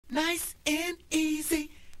Nice and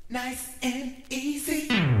easy, nice and easy.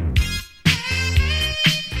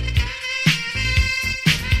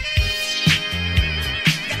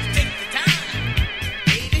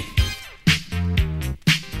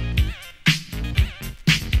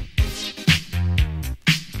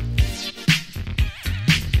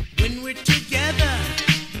 When we're together,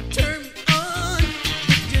 turn me on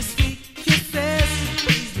with your sweet kisses,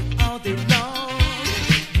 please me all day long.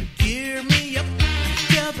 Gear me up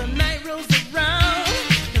till the night rolls around,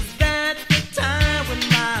 'cause that's the time when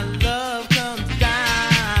my love comes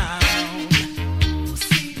down. Ooh,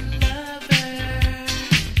 sweet lover,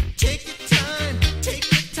 take your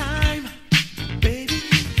time, baby.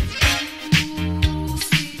 Ooh,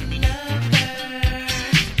 sweet lover.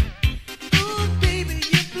 Ooh, baby,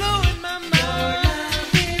 you're blowing my mind. Your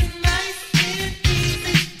love is nice and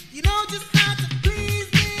easy. You know just how to please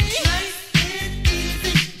me. Nice and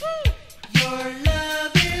easy. Ooh. Your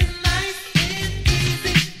love is nice and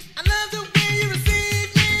easy. I love the way you receive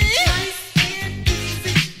me. Nice and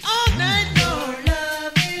easy. All night long. Your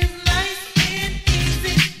love is nice and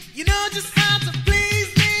easy. You know just how to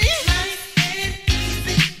please me. Nice and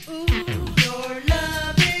easy. Ooh. Your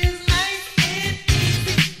love is nice and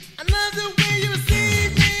easy. I love the way you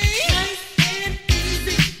receive me. Nice and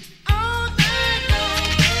easy. All night long,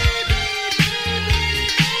 baby, baby,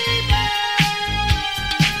 baby.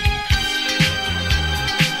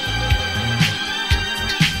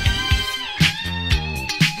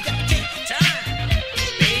 You gotta take your time,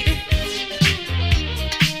 baby.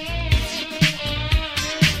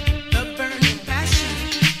 The burning passion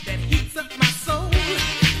that heats up my soul,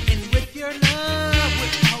 and with your love